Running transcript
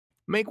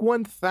Make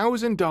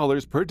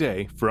 $1,000 per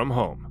day from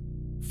home.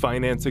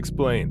 Finance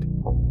Explained.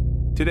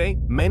 Today,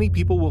 many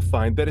people will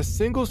find that a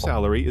single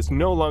salary is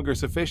no longer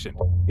sufficient.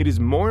 It is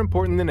more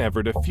important than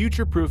ever to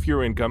future-proof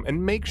your income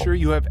and make sure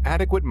you have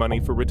adequate money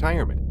for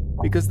retirement,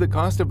 because the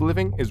cost of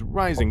living is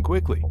rising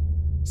quickly.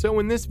 So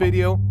in this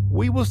video,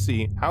 we will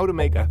see how to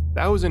make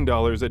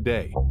 $1,000 a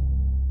day.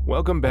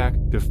 Welcome back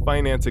to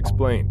Finance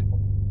Explained.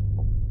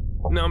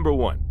 Number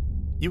 1.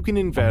 You can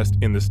invest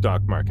in the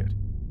stock market.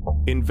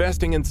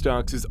 Investing in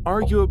stocks is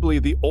arguably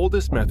the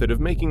oldest method of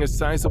making a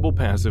sizable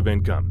passive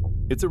income.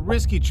 It's a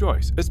risky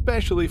choice,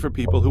 especially for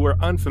people who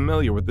are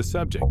unfamiliar with the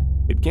subject.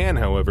 It can,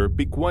 however,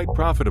 be quite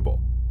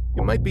profitable.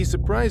 You might be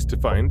surprised to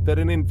find that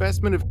an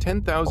investment of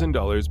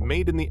 $10,000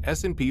 made in the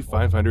S&P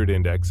 500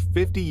 index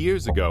 50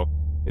 years ago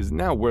is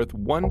now worth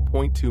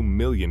 $1.2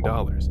 million.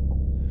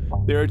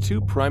 There are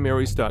two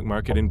primary stock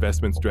market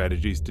investment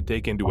strategies to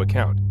take into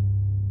account.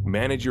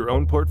 Manage your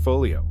own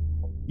portfolio.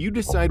 You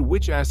decide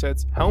which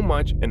assets, how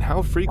much, and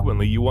how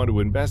frequently you want to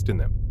invest in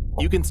them.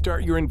 You can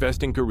start your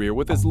investing career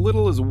with as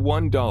little as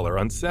 $1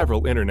 on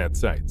several internet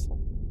sites.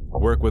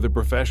 Work with a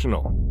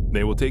professional.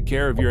 They will take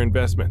care of your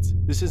investments.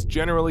 This is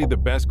generally the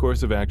best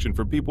course of action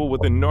for people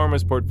with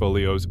enormous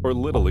portfolios or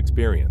little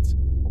experience.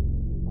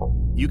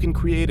 You can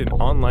create an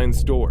online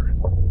store.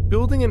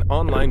 Building an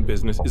online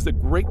business is a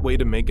great way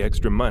to make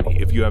extra money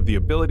if you have the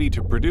ability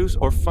to produce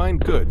or find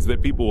goods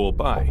that people will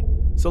buy.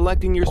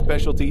 Selecting your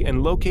specialty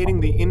and locating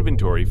the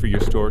inventory for your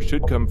store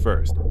should come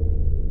first.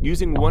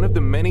 Using one of the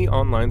many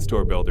online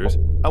store builders,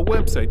 a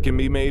website can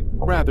be made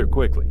rather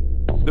quickly.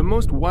 The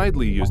most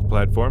widely used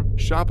platform,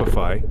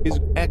 Shopify, is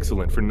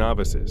excellent for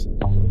novices.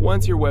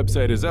 Once your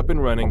website is up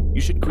and running,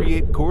 you should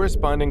create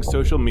corresponding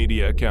social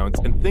media accounts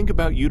and think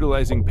about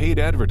utilizing paid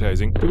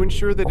advertising to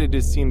ensure that it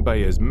is seen by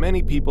as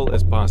many people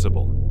as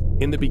possible.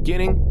 In the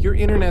beginning, your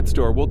internet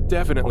store will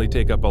definitely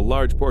take up a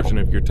large portion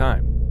of your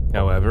time.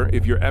 However,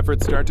 if your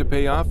efforts start to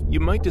pay off, you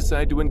might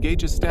decide to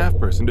engage a staff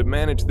person to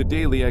manage the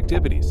daily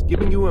activities,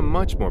 giving you a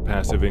much more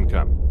passive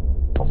income.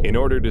 In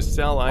order to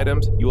sell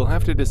items, you will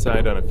have to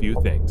decide on a few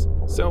things.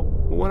 So,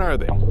 what are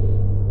they?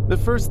 The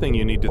first thing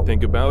you need to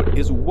think about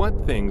is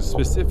what things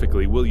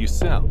specifically will you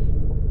sell.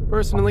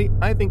 Personally,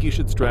 I think you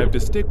should strive to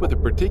stick with a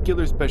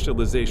particular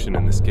specialization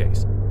in this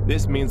case.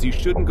 This means you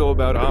shouldn't go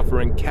about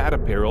offering cat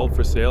apparel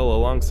for sale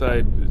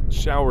alongside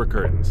shower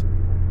curtains.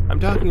 I'm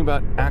talking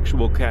about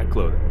actual cat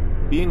clothing.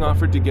 Being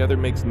offered together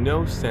makes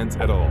no sense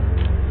at all.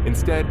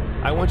 Instead,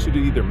 I want you to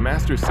either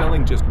master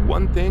selling just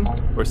one thing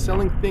or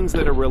selling things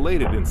that are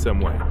related in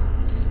some way.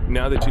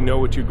 Now that you know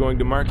what you're going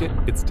to market,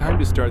 it's time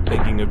to start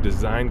thinking of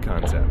design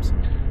concepts.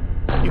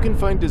 You can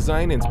find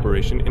design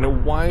inspiration in a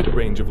wide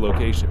range of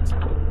locations.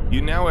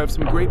 You now have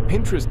some great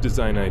Pinterest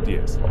design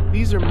ideas.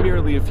 These are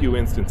merely a few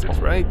instances,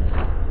 right?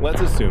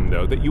 Let's assume,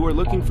 though, that you are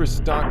looking for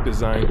stock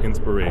design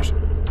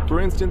inspiration. For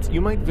instance,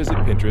 you might visit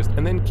Pinterest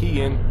and then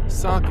key in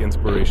sock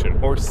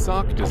inspiration or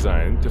sock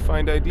design to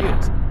find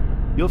ideas.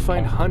 You'll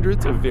find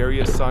hundreds of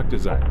various sock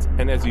designs,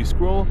 and as you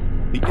scroll,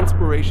 the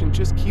inspiration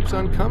just keeps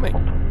on coming.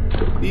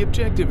 The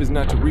objective is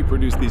not to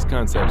reproduce these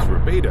concepts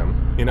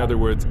verbatim. In other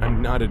words,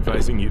 I'm not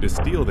advising you to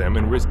steal them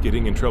and risk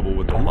getting in trouble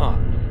with the law.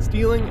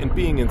 Stealing and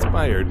being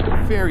inspired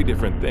are very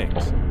different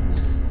things.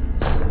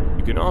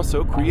 You can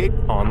also create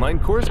online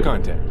course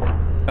content.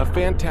 A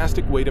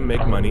fantastic way to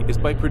make money is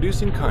by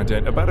producing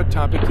content about a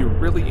topic you're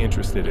really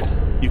interested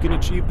in. You can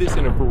achieve this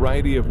in a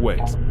variety of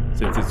ways.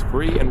 Since it's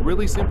free and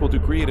really simple to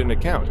create an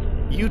account,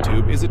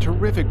 YouTube is a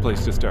terrific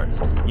place to start.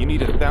 You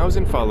need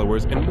 1,000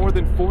 followers and more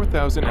than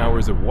 4,000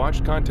 hours of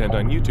watched content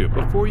on YouTube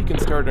before you can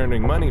start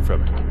earning money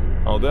from it.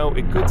 Although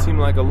it could seem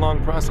like a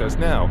long process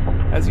now,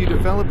 as you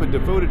develop a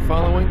devoted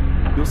following,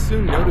 you'll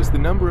soon notice the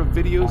number of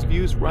videos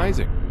views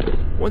rising.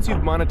 Once you've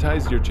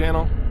monetized your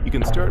channel, you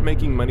can start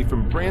making money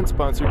from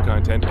brand-sponsored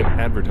content and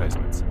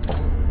advertisements.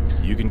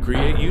 You can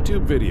create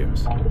YouTube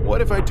videos.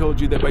 What if I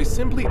told you that by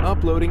simply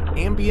uploading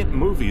ambient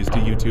movies to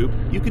YouTube,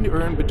 you can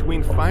earn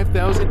between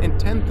 $5,000 and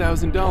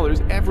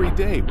 $10,000 every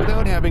day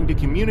without having to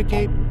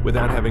communicate,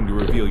 without having to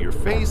reveal your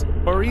face,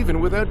 or even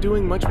without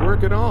doing much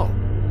work at all?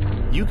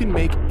 You can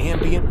make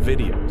ambient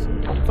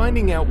videos.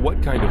 Finding out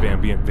what kind of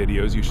ambient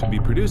videos you should be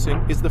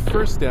producing is the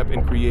first step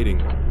in creating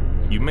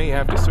them. You may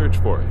have to search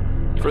for it.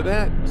 For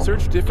that,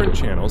 search different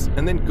channels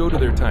and then go to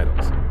their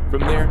titles.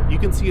 From there, you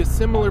can see a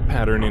similar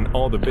pattern in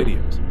all the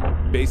videos.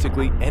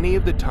 Basically, any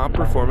of the top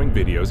performing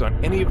videos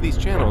on any of these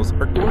channels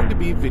are going to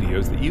be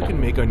videos that you can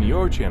make on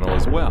your channel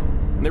as well.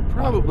 And they're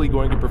probably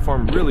going to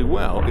perform really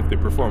well if they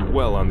performed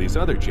well on these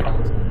other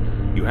channels.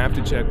 You have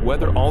to check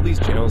whether all these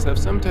channels have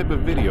some type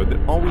of video that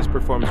always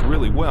performs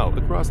really well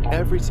across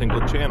every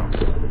single channel.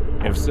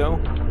 If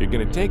so, you're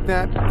going to take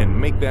that and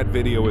make that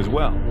video as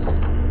well.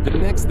 The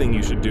next thing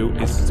you should do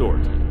is sort.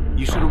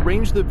 You should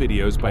arrange the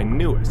videos by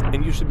newest,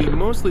 and you should be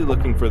mostly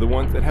looking for the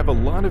ones that have a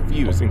lot of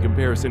views in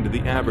comparison to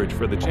the average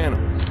for the channel.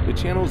 The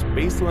channel's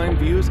baseline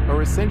views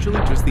are essentially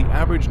just the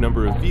average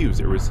number of views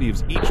it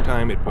receives each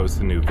time it posts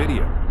a new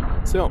video.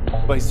 So,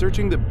 by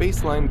searching the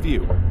baseline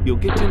view, you'll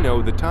get to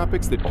know the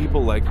topics that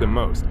people like the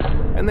most,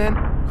 and then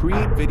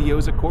create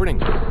videos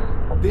accordingly.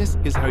 This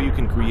is how you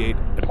can create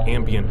an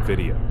ambient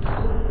video.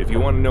 If you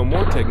want to know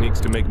more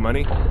techniques to make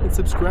money, then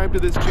subscribe to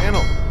this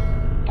channel.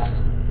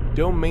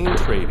 Domain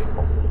trading.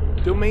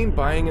 Domain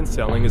buying and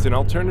selling is an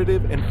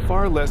alternative and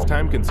far less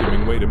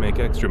time-consuming way to make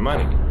extra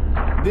money.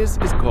 This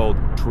is called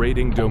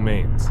trading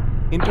domains.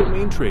 In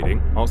domain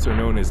trading, also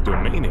known as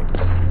domaining,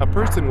 a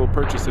person will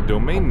purchase a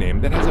domain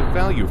name that has a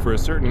value for a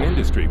certain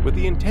industry with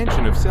the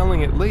intention of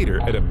selling it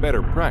later at a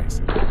better price.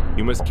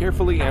 You must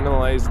carefully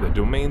analyze the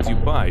domains you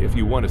buy if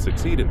you want to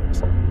succeed in this.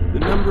 The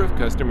number of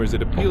customers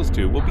it appeals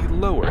to will be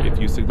lower if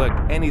you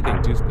select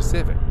anything too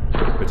specific.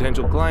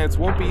 Potential clients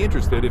won't be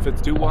interested if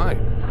it's too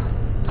wide.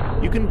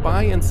 You can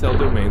buy and sell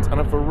domains on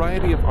a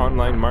variety of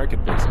online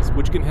marketplaces,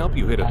 which can help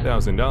you hit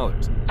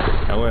 $1,000.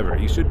 However,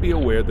 you should be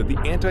aware that the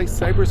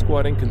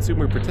Anti-Cyber-Squatting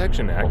Consumer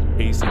Protection Act,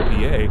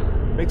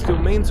 ACPA, makes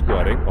domain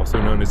squatting,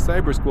 also known as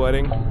cyber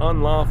squatting,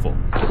 unlawful.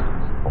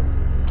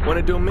 When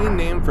a domain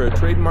name for a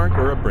trademark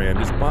or a brand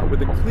is bought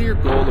with a clear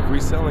goal of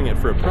reselling it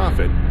for a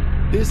profit,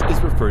 this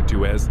is referred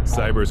to as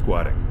cyber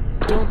squatting.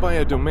 Don't buy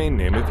a domain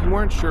name if you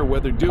aren't sure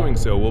whether doing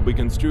so will be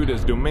construed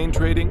as domain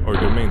trading or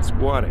domain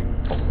squatting.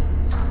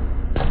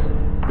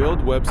 Build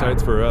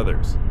websites for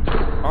others.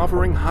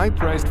 Offering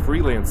high-priced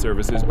freelance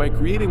services by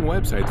creating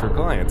websites for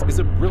clients is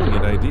a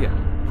brilliant idea.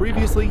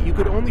 Previously, you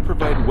could only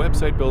provide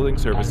website building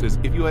services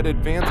if you had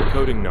advanced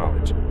coding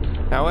knowledge.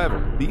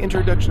 However, the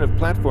introduction of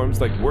platforms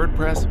like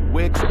WordPress,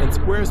 Wix, and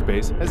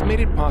Squarespace has made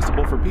it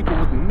possible for people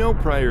with no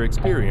prior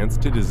experience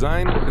to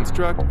design,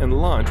 construct, and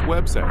launch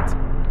websites.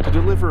 To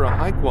deliver a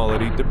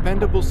high-quality,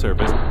 dependable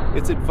service,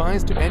 it's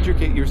advised to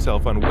educate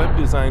yourself on web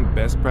design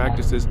best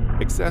practices,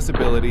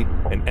 accessibility,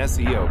 and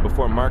SEO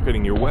before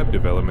marketing your web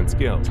development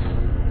skills.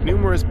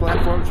 Numerous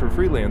platforms for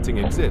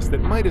freelancing exist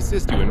that might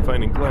assist you in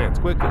finding clients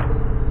quickly.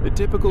 The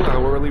typical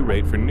hourly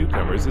rate for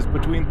newcomers is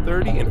between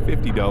 $30 and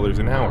 $50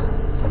 an hour.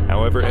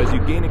 However, as you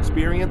gain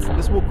experience,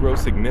 this will grow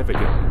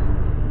significantly.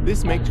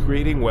 This makes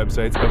creating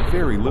websites a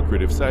very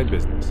lucrative side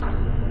business.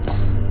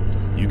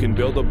 You can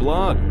build a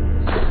blog.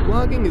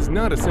 Blogging is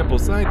not a simple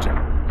side job.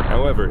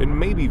 However, it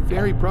may be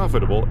very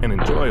profitable and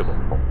enjoyable.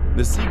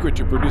 The secret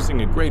to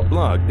producing a great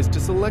blog is to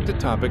select a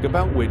topic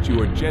about which you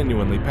are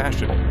genuinely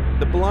passionate.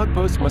 The blog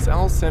posts must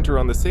all center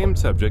on the same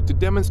subject to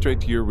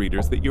demonstrate to your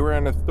readers that you are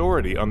an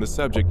authority on the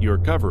subject you are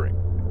covering.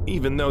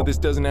 Even though this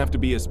doesn't have to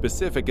be as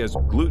specific as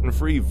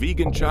gluten-free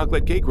vegan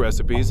chocolate cake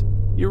recipes,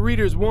 your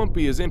readers won't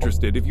be as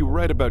interested if you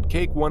write about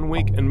cake one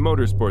week and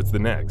motorsports the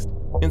next.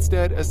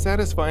 Instead, a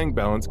satisfying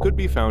balance could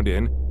be found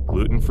in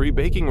gluten-free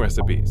baking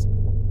recipes.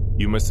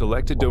 You must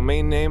select a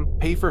domain name,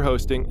 pay for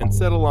hosting, and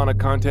settle on a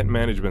content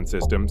management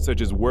system such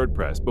as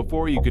WordPress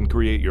before you can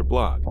create your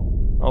blog.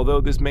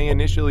 Although this may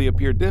initially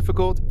appear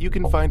difficult, you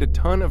can find a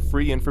ton of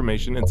free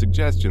information and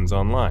suggestions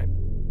online.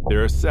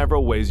 There are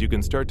several ways you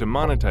can start to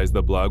monetize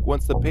the blog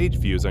once the page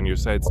views on your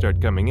site start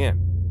coming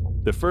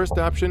in. The first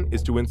option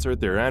is to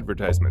insert their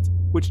advertisements,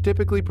 which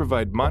typically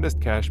provide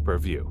modest cash per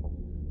view.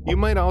 You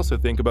might also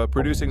think about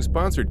producing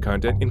sponsored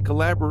content in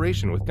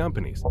collaboration with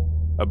companies.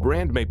 A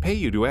brand may pay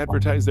you to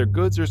advertise their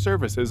goods or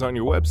services on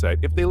your website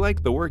if they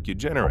like the work you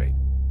generate.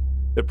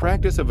 The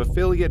practice of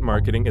affiliate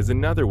marketing is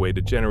another way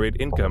to generate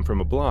income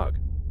from a blog.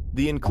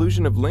 The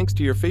inclusion of links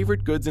to your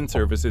favorite goods and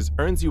services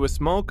earns you a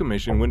small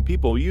commission when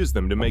people use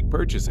them to make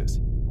purchases.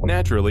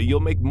 Naturally,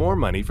 you'll make more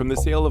money from the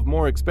sale of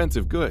more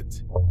expensive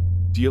goods.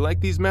 Do you like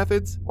these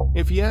methods?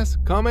 If yes,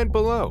 comment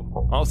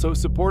below. Also,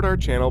 support our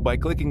channel by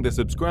clicking the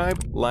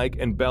subscribe, like,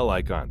 and bell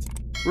icons.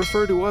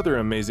 Refer to other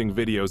amazing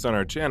videos on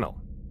our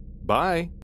channel. Bye!